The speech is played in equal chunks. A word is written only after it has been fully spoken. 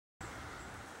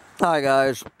Hi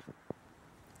guys,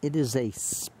 it is a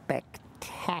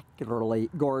spectacularly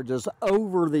gorgeous,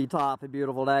 over the top and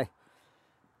beautiful day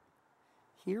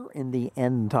here in the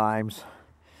end times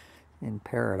in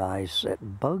paradise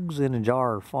at Bugs in a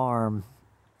Jar Farm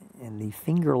in the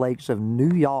Finger Lakes of New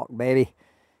York, baby.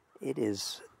 It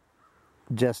is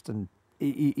just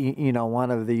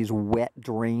one of these wet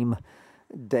dream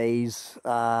days,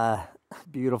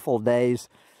 beautiful days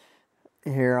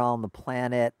here on the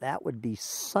planet. That would be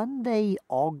Sunday,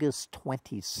 August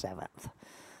 27th.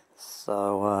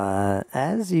 So,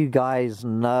 as you guys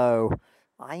know,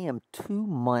 I am 2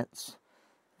 months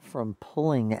from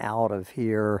pulling out of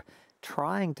here,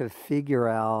 trying to figure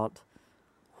out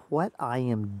what I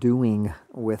am doing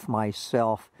with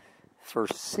myself for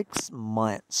 6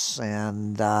 months.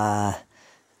 And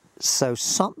so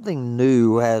something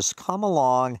new has come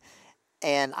along,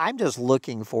 and I'm just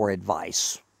looking for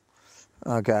advice.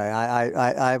 Okay,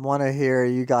 I want to hear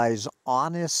you guys'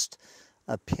 honest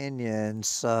opinions,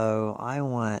 so I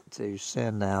want to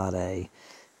send out a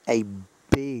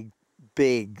big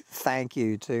thank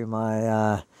you to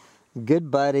my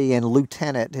good buddy and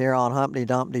lieutenant here on Humpty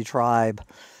Dumpty Tribe,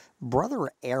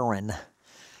 Brother Aaron,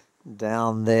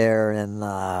 down there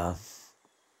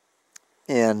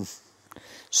in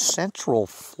Central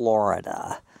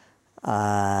Florida.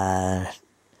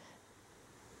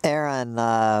 Aaron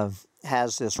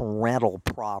has this rental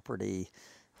property,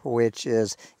 which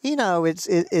is,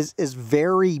 it's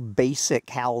very basic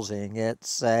housing.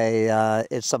 It's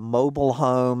a mobile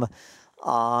home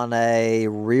on a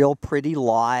real pretty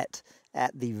lot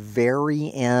at the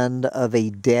very end of a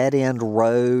dead-end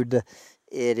road.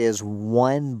 It is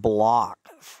 1 block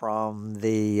from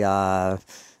the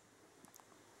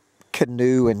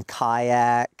canoe and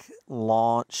kayak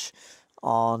launch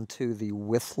onto the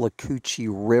Withlacoochee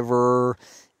River.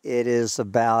 It is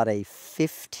about a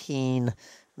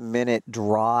 15-minute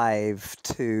drive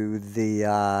to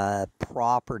the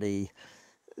property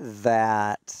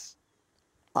that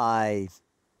I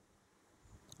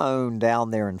own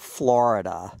down there in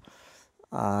Florida,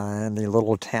 in the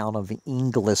little town of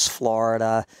Inglis,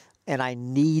 Florida. And I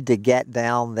need to get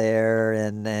down there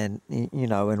and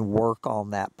work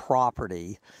on that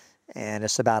property. And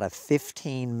it's about a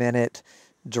 15-minute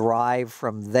drive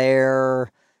from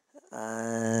there.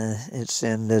 It's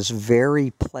in this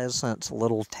very pleasant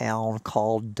little town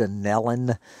called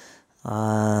Dunellen.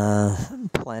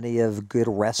 Plenty of good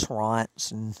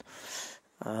restaurants and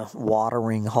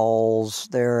watering holes.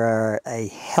 There are a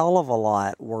hell of a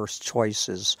lot worse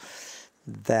choices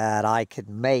that I could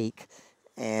make.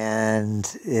 And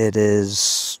it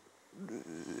is,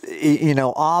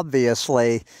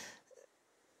 obviously,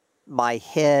 my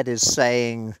head is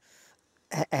saying,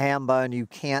 Hambone, you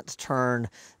can't turn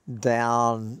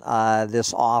down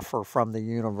this offer from the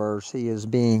universe. He is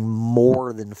being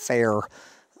more than fair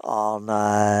on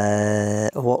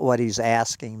what he's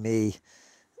asking me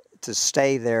to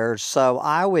stay there. So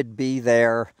I would be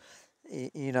there,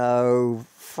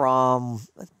 from,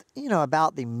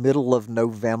 about the middle of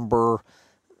November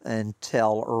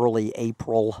until early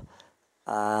April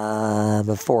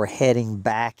before heading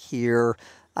back here.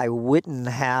 I wouldn't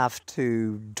have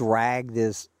to drag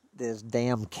this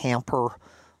damn camper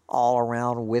all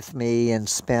around with me and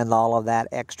spend all of that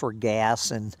extra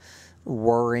gas and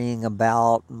worrying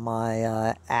about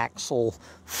my axle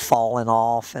falling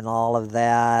off and all of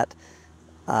that.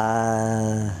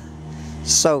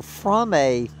 So from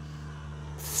a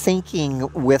thinking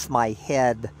with my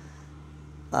head,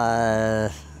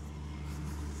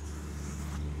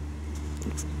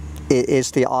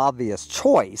 it's the obvious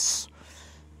choice.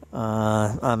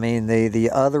 The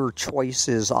other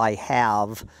choices I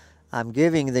have, I'm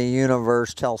giving the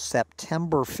universe till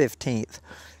September 15th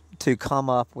to come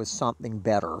up with something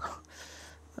better.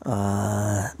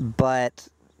 But,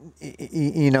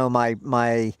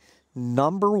 my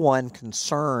number one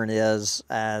concern is,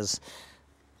 as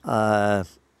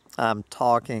I'm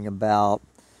talking about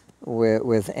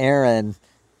with Aaron,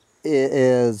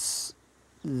 is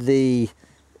the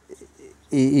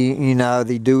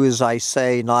do as I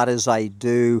say, not as I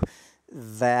do.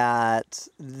 That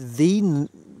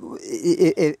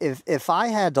if I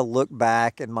had to look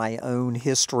back in my own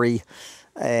history,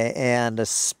 and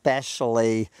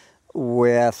especially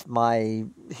with my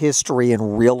history in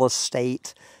real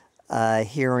estate,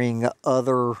 hearing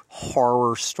other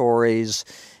horror stories,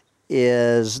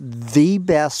 is the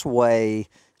best way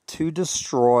to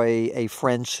destroy a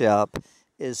friendship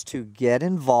is to get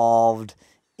involved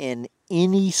in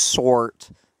any sort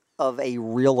of a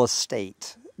real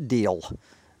estate deal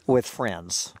with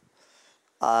friends.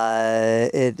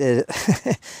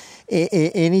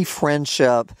 Any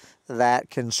friendship that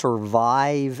can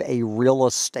survive a real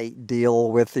estate deal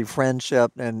with the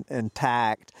friendship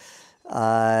intact.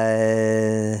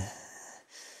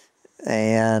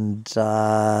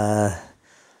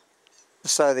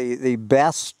 So the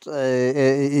best,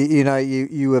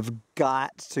 you have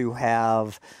got to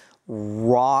have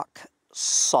rock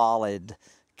solid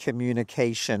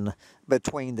communication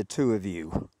between the two of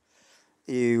you.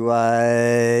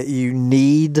 You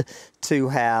need to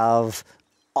have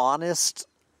honest,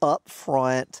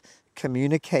 upfront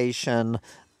communication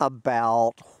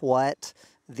about what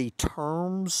the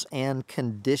terms and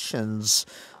conditions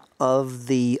of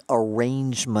the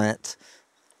arrangement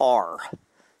are.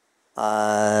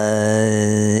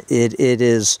 It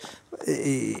is,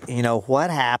 what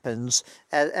happens,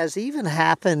 as even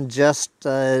happened just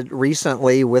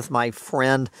recently with my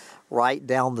friend right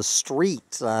down the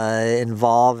street,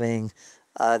 involving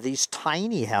these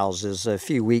tiny houses a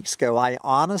few weeks ago. I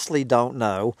honestly don't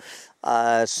know,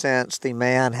 since the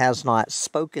man has not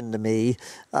spoken to me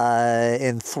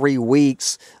in 3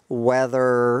 weeks,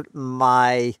 whether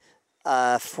my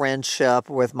friendship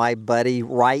with my buddy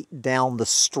right down the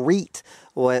street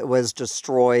was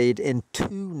destroyed in 2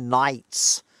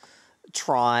 nights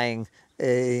trying,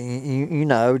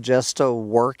 just to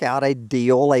work out a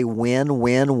deal, a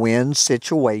win-win-win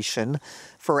situation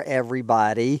for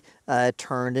everybody,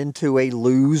 turned into a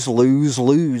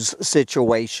lose-lose-lose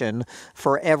situation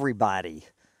for everybody.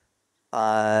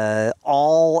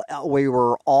 All we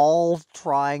were all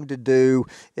trying to do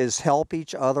is help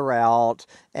each other out,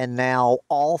 and now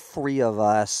all 3 of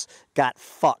us got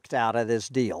fucked out of this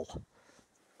deal.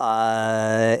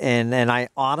 And I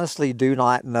honestly do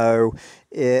not know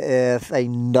if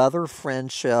another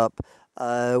friendship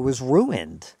was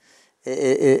ruined.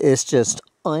 It's just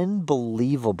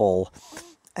unbelievable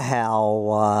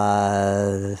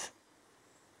how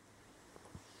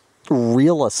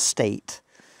real estate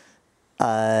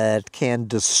can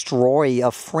destroy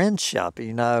a friendship.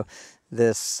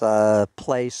 This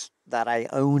place that I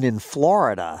own in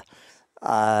Florida,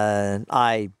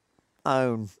 I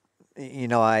own,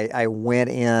 I went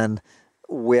in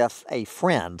with a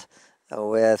friend,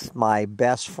 with my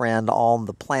best friend on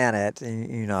the planet,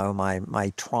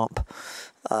 my Trump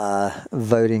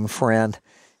voting friend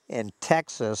in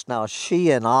Texas. Now, she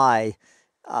and I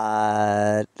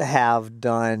have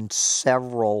done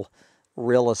several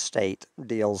real estate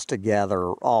deals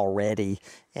together already,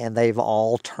 and they've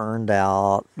all turned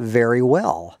out very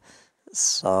well.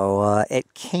 So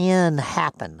it can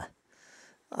happen.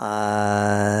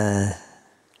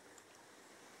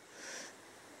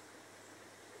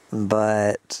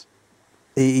 But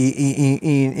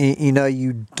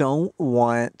you don't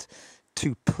want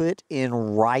to put in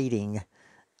writing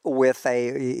with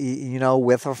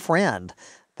a friend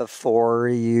before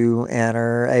you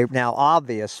enter now,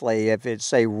 obviously, if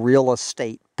it's a real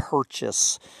estate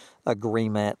purchase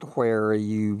agreement where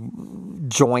you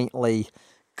jointly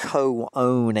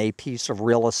co-own a piece of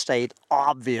real estate,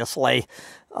 obviously,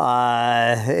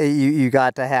 you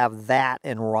got to have that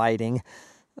in writing.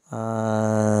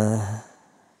 But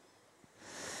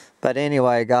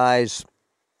anyway, guys,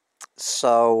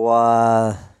 so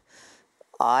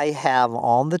I have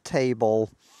on the table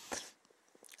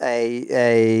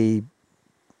a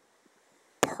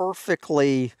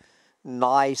perfectly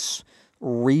nice,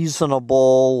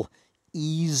 reasonable,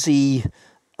 easy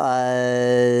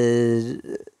 5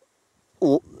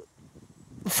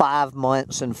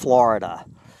 months in Florida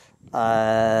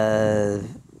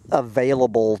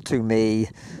available to me,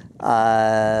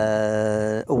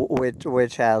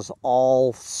 which has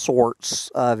all sorts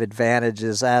of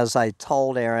advantages. As I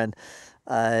told Aaron,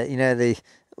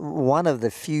 one of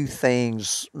the few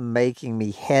things making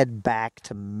me head back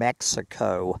to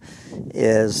Mexico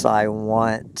is I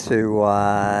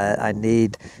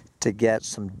need to get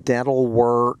some dental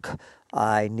work.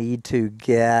 I need to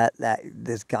get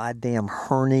this goddamn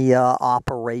hernia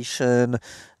operation.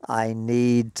 I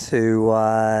need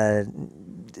to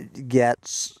get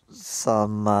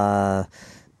some,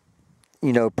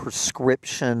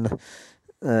 prescription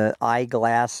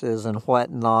eyeglasses and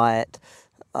whatnot.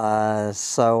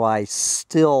 So I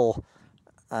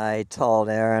told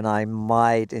Aaron I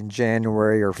might in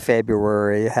January or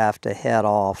February have to head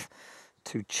off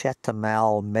to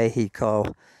Chetumal,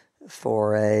 Mexico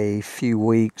for a few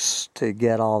weeks to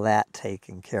get all that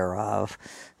taken care of.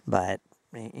 But,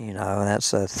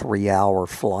 that's a 3-hour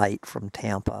flight from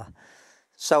Tampa.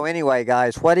 So anyway,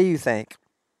 guys, what do you think?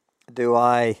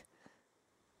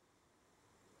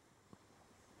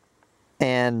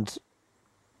 And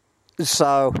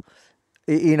so,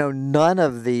 none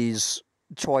of these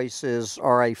choices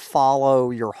are a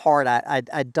follow your heart.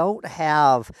 I don't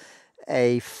have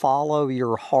a follow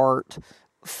your heart,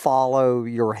 follow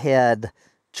your head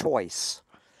choice.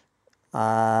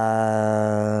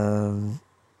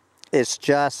 It's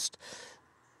just,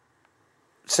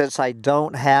 since I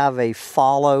don't have a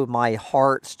follow my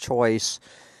heart's choice,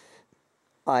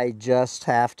 I just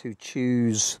have to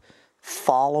choose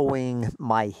following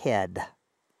my head.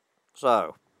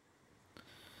 So,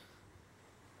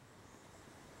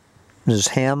 does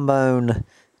Hambone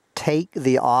take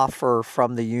the offer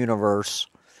from the universe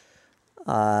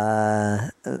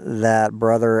that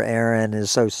Brother Aaron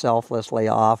is so selflessly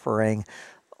offering,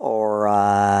 or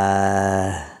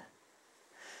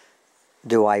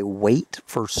do I wait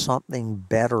for something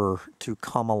better to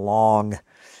come along?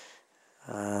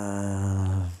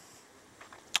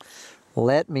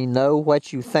 Let me know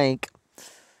what you think,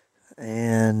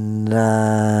 and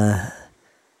I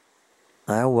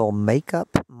will make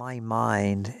up my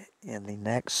mind in the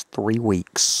next 3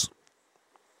 weeks.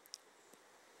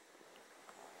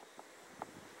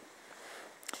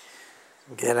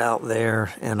 Get out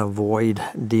there and avoid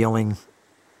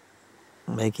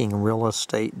making real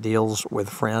estate deals with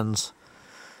friends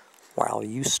while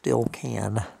you still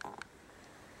can.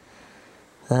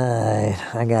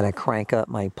 I gotta crank up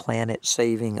my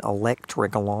planet-saving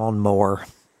electric lawnmower.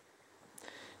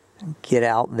 Get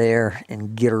out there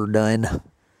and get her done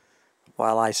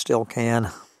while I still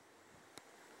can.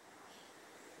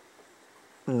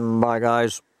 Bye,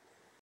 guys.